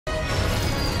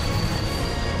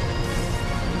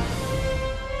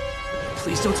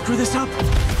Please don't screw this up!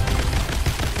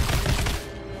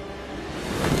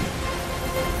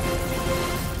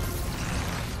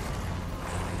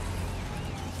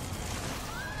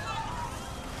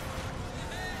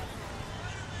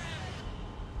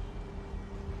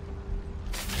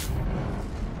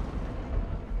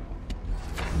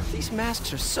 These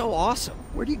masks are so awesome.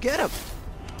 Where do you get them?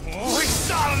 Oh,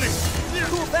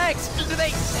 Cool, thanks. Do they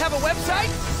have a website?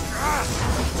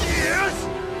 yes!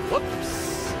 Whoops.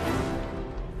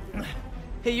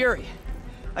 Hey, Yuri.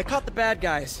 I caught the bad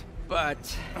guys, but...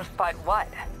 But what?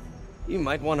 You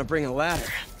might want to bring a ladder.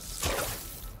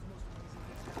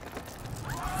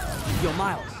 Yo,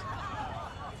 Miles.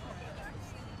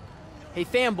 Hey,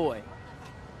 fanboy.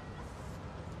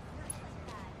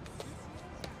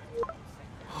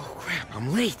 Oh, crap,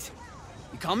 I'm late.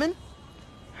 You coming?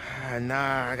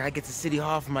 Nah, I gotta get to City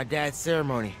Hall for my dad's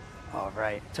ceremony. All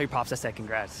right. Tell your pops I said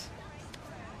congrats.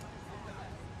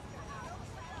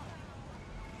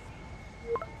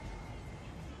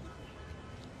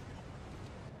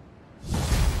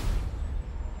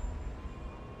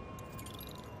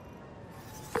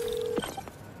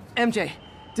 MJ,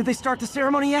 did they start the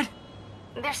ceremony yet?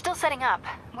 They're still setting up.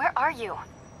 Where are you?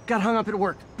 Got hung up at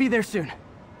work. Be there soon.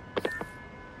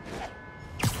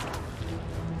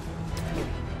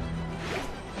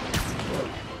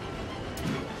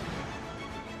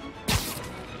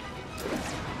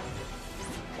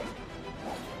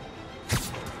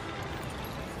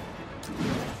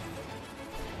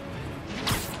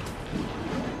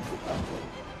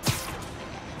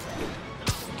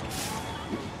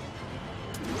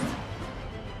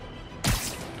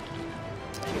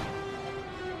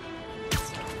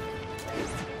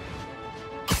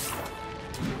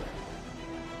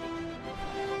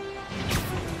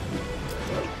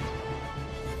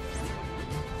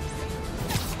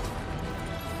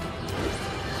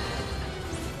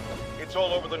 It's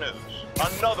all over the news.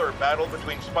 Another battle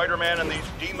between Spider-Man and these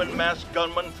demon-masked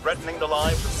gunmen threatening the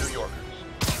lives of New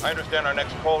Yorkers. I understand our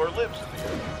next caller lives in the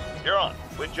area. You're on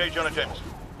with J. Jonah Jameson.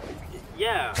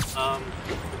 Yeah,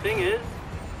 the thing is,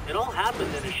 it all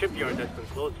happened in a shipyard that's been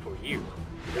closed for years.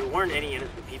 There weren't any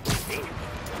innocent people in danger.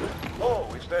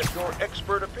 Oh, is that your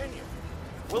expert opinion?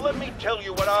 Well, let me tell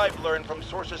you what I've learned from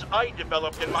sources I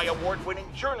developed in my award-winning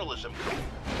journalism career.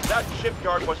 That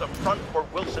shipyard was a front for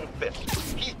Wilson Fisk.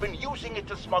 He's been using it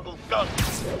to smuggle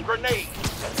guns, grenades,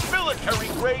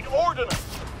 military-grade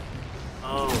ordnance.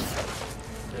 Oh,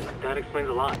 that explains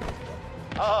a lot.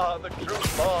 Ah, the true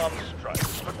bomb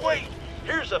strikes. But wait,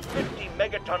 here's a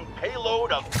 50-megaton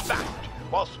payload of fact.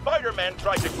 While Spider-Man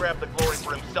tried to grab the glory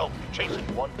for himself, chasing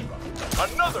one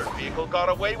truck, another vehicle got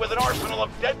away with an arsenal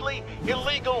of deadly,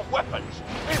 illegal weapons.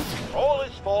 It's all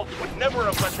his fault, would never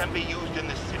have let them be used in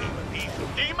this city. But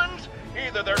these demons,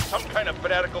 either they're some kind of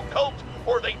fanatical cult,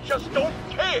 or they just don't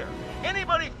care.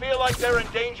 Anybody feel like they're in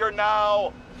danger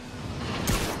now?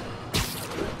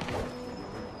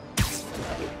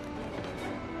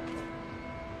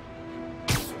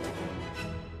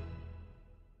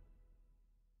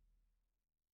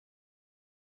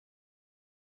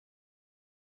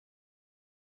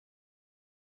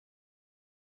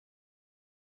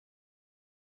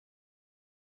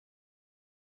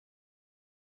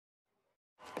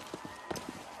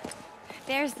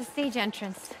 There's the stage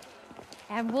entrance.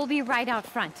 And we'll be right out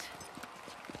front.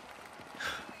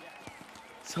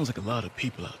 Sounds like a lot of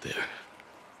people out there.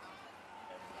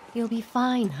 You'll be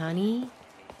fine, honey.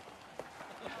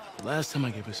 The last time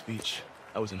I gave a speech,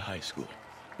 I was in high school.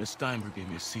 Miss Steinberg gave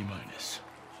me a C-.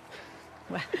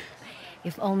 Well,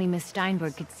 if only Miss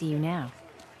Steinberg could see you now.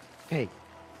 Hey,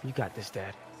 you got this,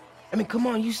 Dad. I mean, come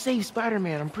on, you saved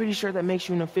Spider-Man. I'm pretty sure that makes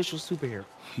you an official superhero.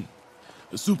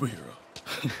 A superhero.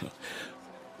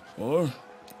 Or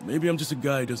maybe I'm just a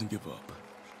guy who doesn't give up.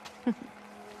 Come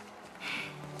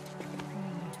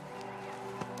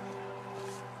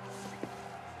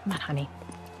on, honey.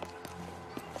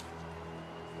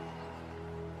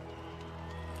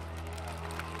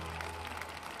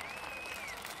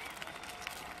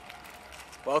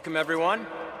 Welcome, everyone.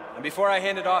 And before I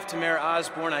hand it off to Mayor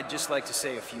Osborn, I'd just like to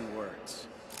say a few words.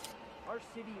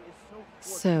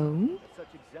 So?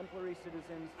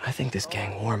 I think this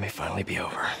gang war may finally be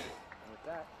over.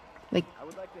 Like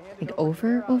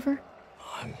over?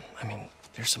 I mean,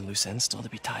 there's some loose ends still to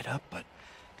be tied up, but...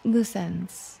 Loose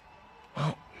ends.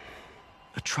 Well,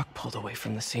 a truck pulled away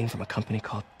from the scene from a company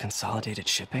called Consolidated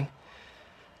Shipping.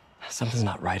 Something's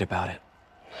not right about it.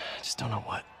 I just don't know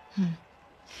what.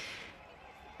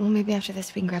 Well, maybe after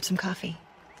this we can grab some coffee.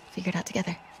 Figure it out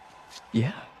together.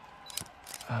 Yeah.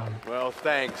 Well,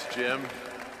 thanks, Jim.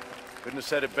 Couldn't have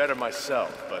said it better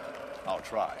myself, but I'll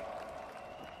try.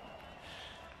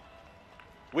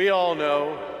 We all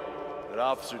know that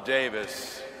Officer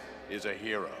Davis is a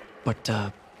hero. But,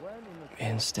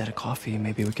 instead of coffee,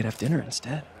 maybe we could have dinner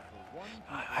instead.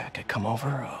 I could come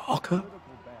over, I'll cook.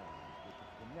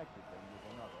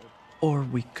 Or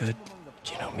we could,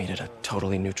 meet at a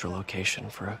totally neutral location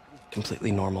for a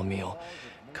completely normal meal,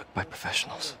 cooked by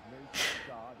professionals.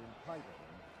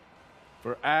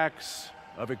 For acts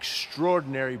of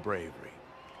extraordinary bravery,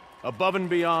 above and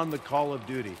beyond the call of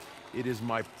duty, it is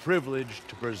my privilege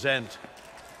to present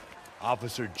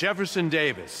Officer Jefferson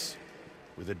Davis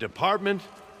with the Department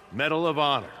Medal of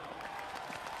Honor.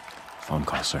 Phone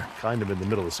call, sir. Kind of in the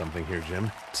middle of something here, Jim.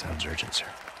 Sounds urgent, sir.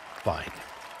 Fine.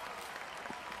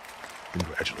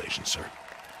 Congratulations, sir.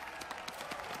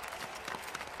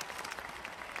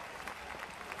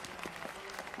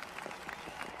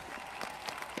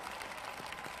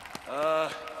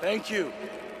 Thank you,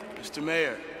 Mr.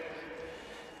 Mayor.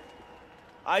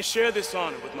 I share this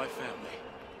honor with my family.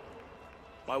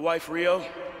 My wife, Rio,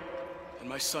 and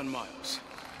my son, Miles.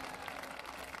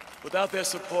 Without their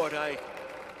support, I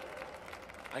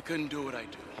couldn't do what I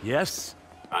do. Yes?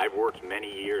 I've worked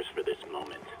many years for this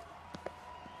moment.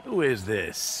 Who is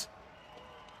this?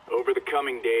 Over the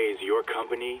coming days, your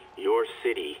company, your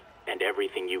city, and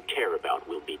everything you care about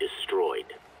will be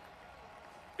destroyed.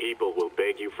 People will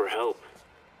beg you for help,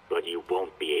 but you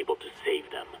won't be able to save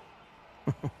them.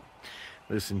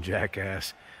 Listen,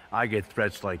 jackass, I get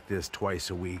threats like this twice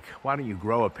a week. Why don't you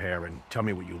grow a pair and tell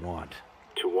me what you want?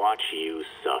 To watch you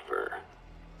suffer.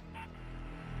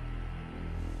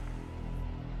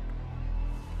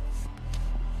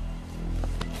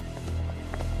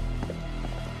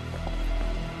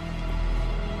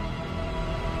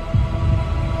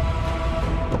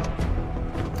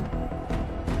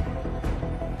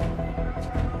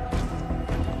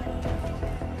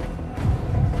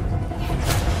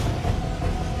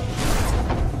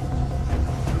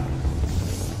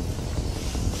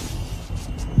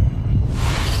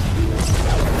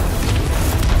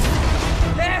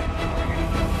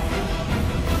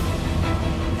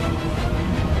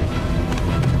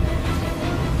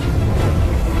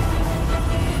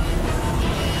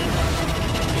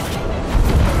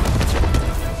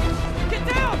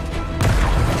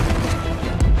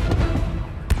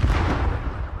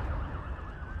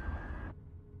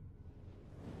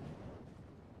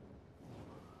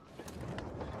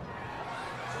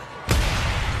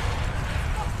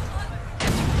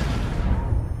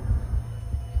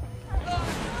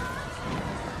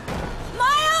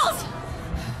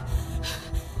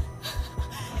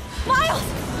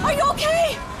 Are you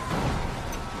okay?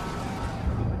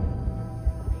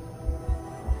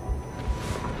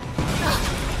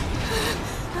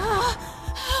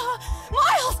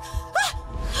 Miles!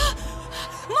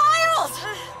 Miles!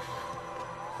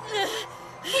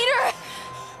 Peter!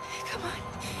 Come on,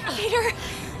 Peter!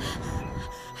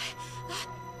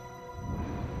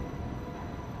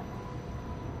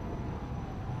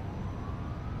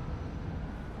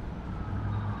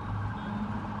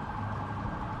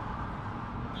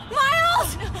 Miles!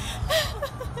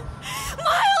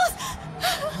 Miles!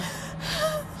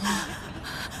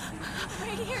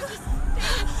 Right here, just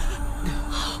stay.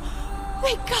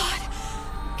 Thank God.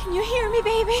 Can you hear me,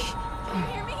 baby? Can you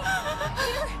hear me?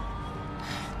 Peter?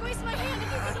 Squeeze my hand if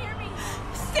you can hear me.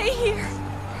 Stay here.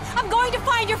 I'm going to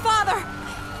find your father.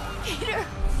 Peter.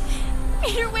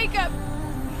 Peter, wake up.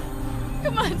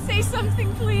 Come on, say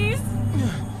something, please.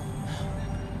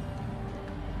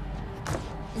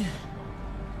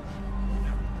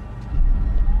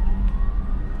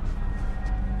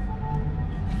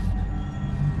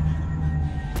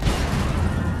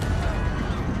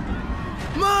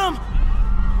 Mom!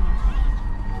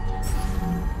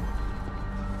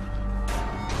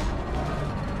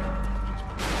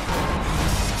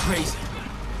 Crazy.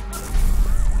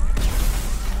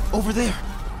 Over there.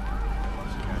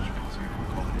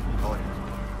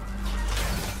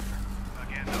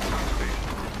 Again, no conversation.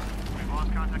 We've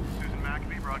lost contact with Susan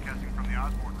McAfee, broadcasting from the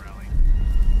Osborne rally.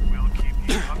 We'll keep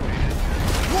you updated.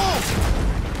 Whoa!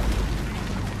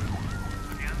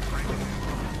 Again, breaking news.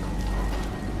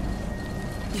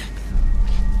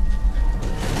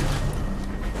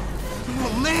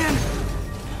 Oh, man!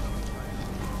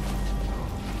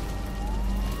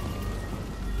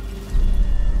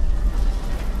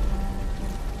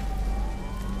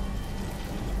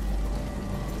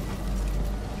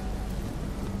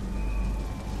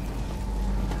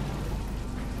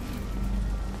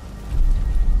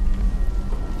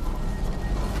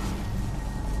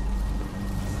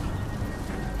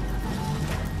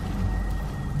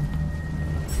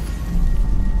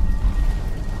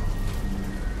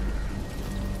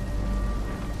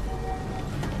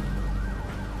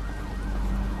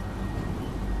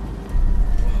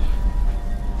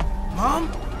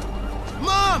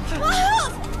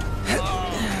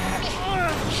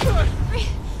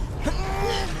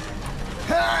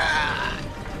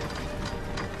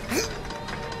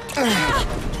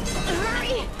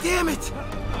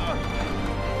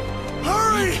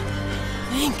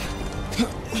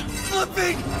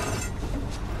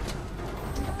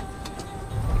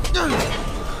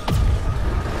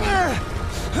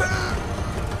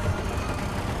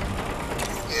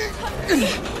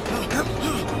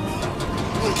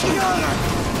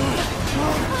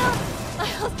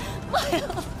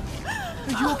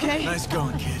 You okay? Nice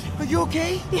going, kid. Are you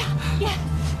okay? Yeah. Are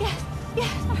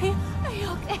you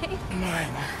okay? I'm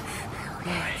alright, man. I'm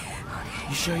alright.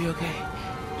 You sure you're okay?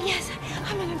 Yes,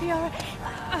 I'm gonna be all right.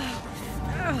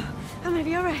 I'm gonna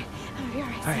be all right. I'm gonna be all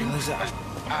right. All right, Lisa. I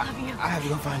love you. I have to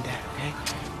go find Dad, okay?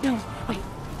 No, wait.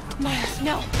 Miles,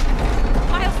 no.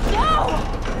 Miles, no!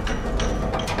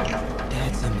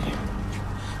 Dad's in there.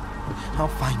 I'll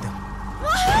find him.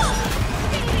 Miles!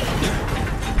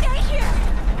 Stay here!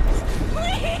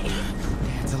 Please!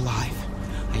 Dad's alive.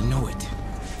 I know it.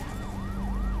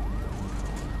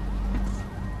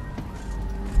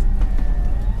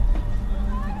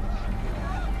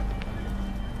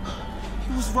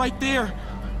 He was right there.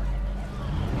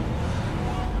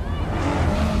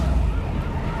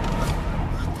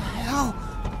 What the hell?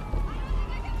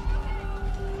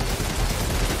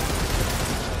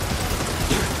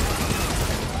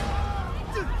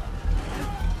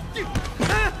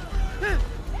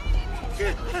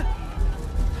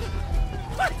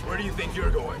 Where do you think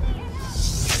you're going?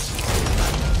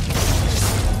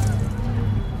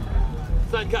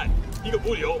 三看，一个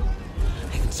不留。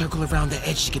 I can circle around the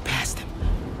edge to get past him.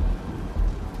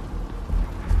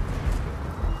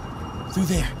 Through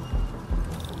there.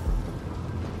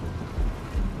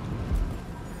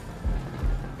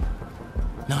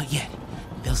 Not yet.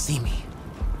 They'll see me.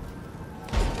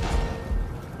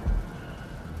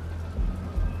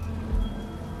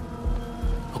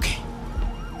 Okay.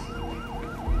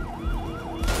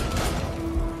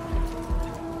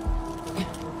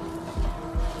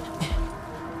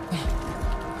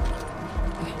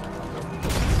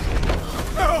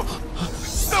 No!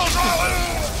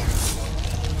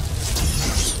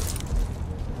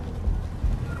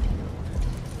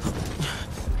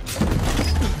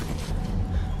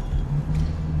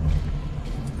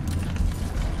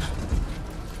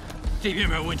 这边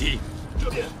没有问题，这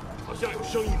边好像有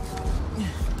声音。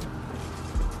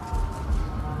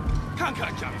看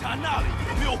看讲台那里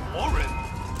有没有活人。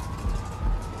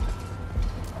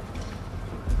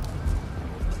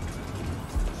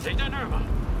谁在那儿吗？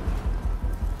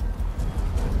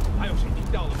还有谁听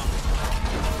到了吗？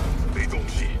没东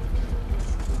西。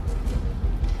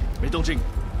没动静，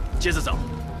接着找。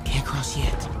 Can't cross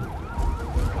yet.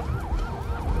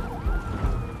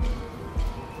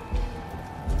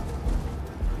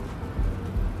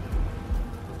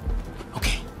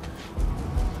 Okay.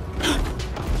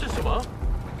 是什么？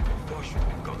或许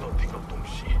刚刚听到东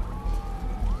西。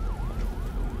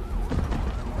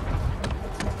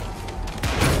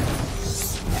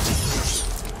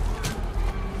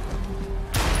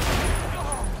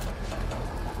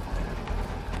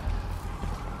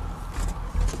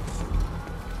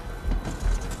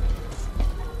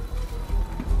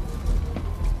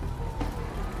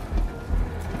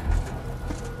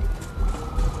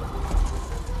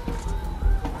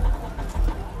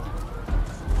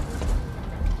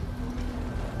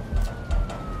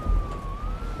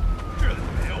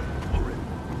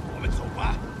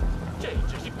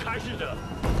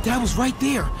Dad was right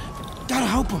there. Gotta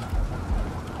help him.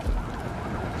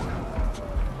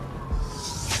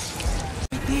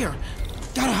 Right there.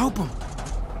 Gotta help him.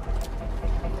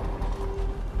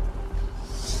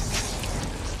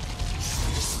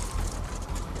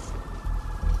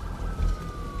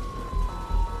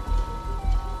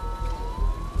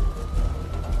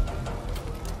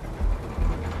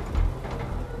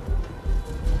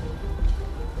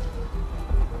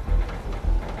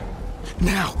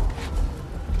 Now.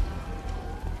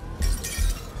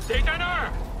 谁在那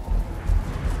儿？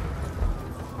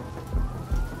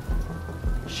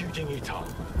虚惊一场。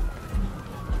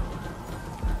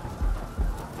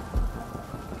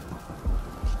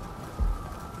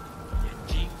眼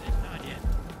睛在那边，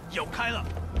咬开了。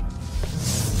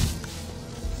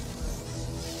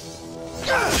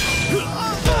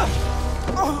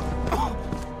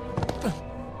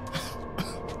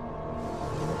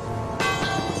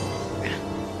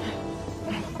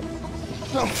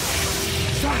No.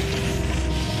 Stop.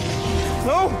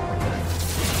 No.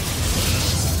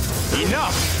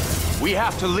 Enough! We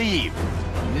have to leave.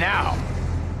 Now!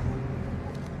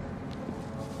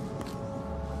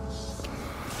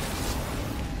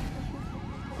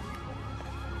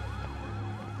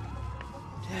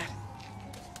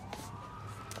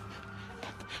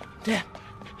 Dad.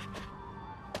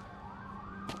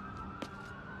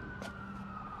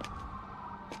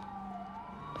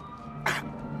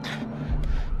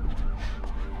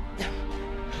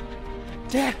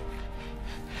 Dad!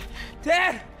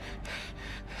 Dad!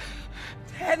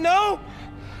 Dad, no!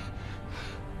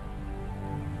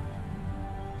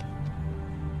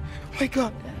 Wake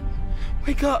up, Dad.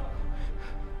 Wake up.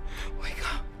 Wake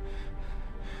up.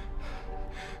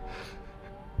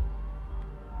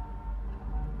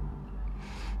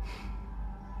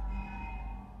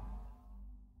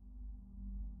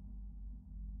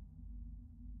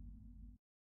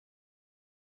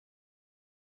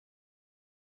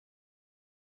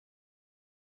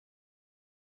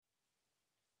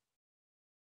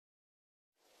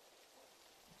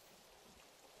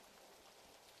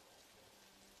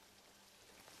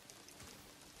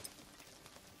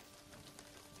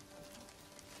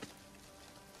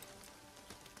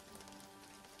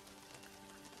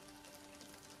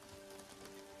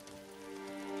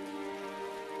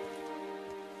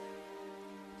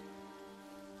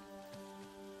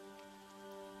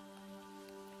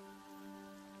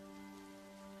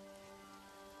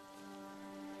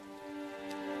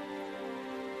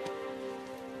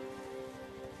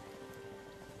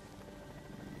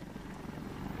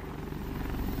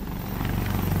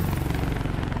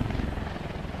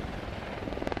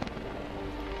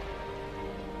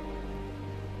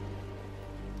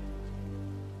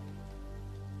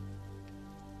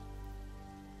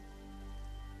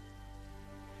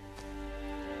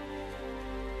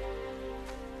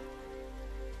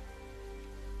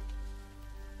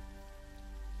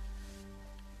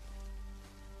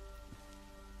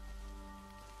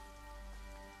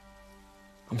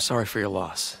 I'm sorry for your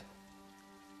loss.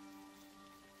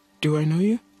 Do I know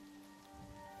you?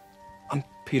 I'm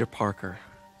Peter Parker.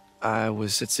 I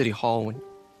was at City Hall when...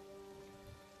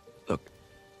 Look,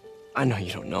 I know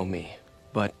you don't know me,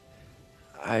 but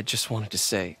I just wanted to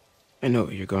say... I know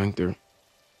what you're going through.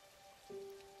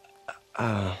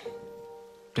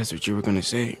 That's what you were gonna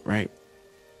say, right?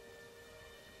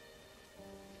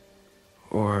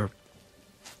 Or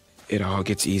it all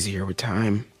gets easier with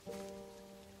time.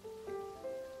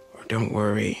 Or don't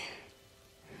worry.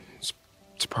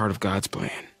 It's part of God's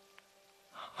plan.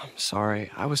 I'm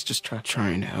sorry. I was just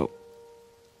trying to help.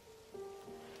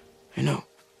 I know.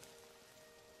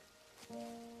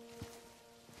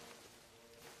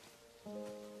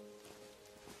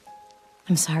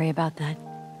 I'm sorry about that.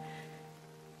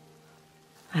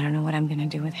 I don't know what I'm gonna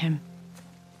do with him.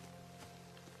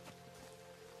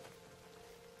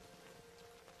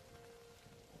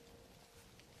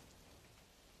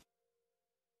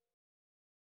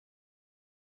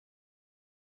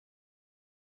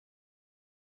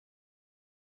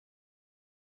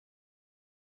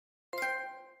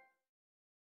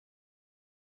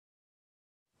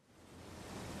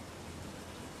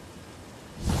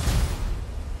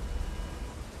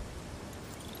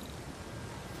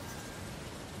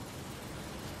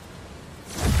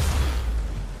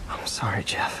 I'm sorry,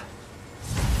 Jeff.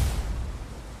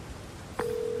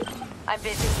 I'm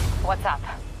busy. What's up?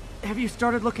 Have you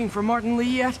started looking for Martin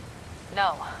Lee yet?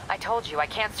 No, I told you I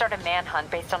can't start a manhunt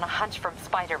based on a hunch from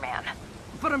Spider-Man.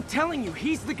 But I'm telling you,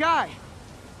 he's the guy.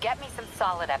 Get me some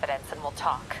solid evidence and we'll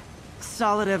talk.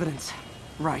 Solid evidence.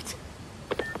 Right.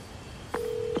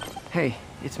 Hey,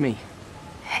 it's me.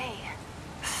 Hey,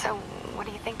 so what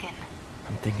are you thinking?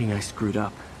 I'm thinking I screwed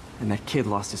up, and that kid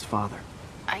lost his father.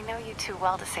 I know you too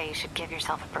well to say you should give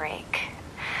yourself a break.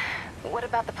 What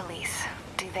about the police?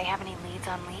 Do they have any leads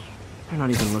on Lee? They're not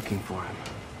even looking for him.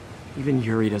 Even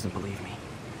Yuri doesn't believe me.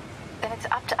 Then it's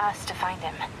up to us to find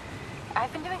him.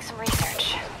 I've been doing some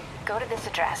research. Go to this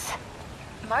address.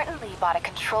 Martin Lee bought a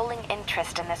controlling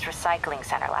interest in this recycling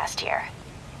center last year.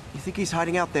 You think he's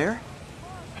hiding out there?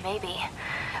 Maybe.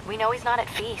 We know he's not at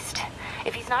Feast.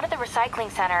 If he's not at the recycling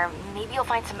center, maybe you'll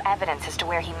find some evidence as to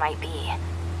where he might be.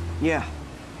 Yeah.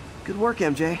 Good work,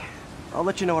 MJ. I'll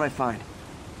let you know what I find.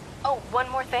 Oh, one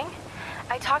more thing.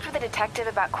 I talked with a detective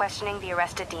about questioning the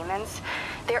arrested demons.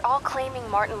 They're all claiming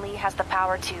Martin Lee has the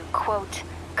power to, quote,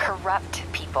 corrupt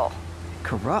people.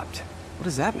 Corrupt? What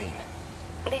does that mean?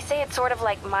 They say it's sort of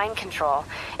like mind control.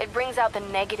 It brings out the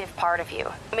negative part of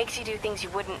you. Makes you do things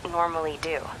you wouldn't normally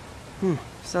do.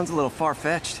 Sounds a little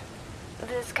far-fetched.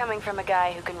 This coming from a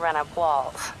guy who can run up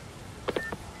walls.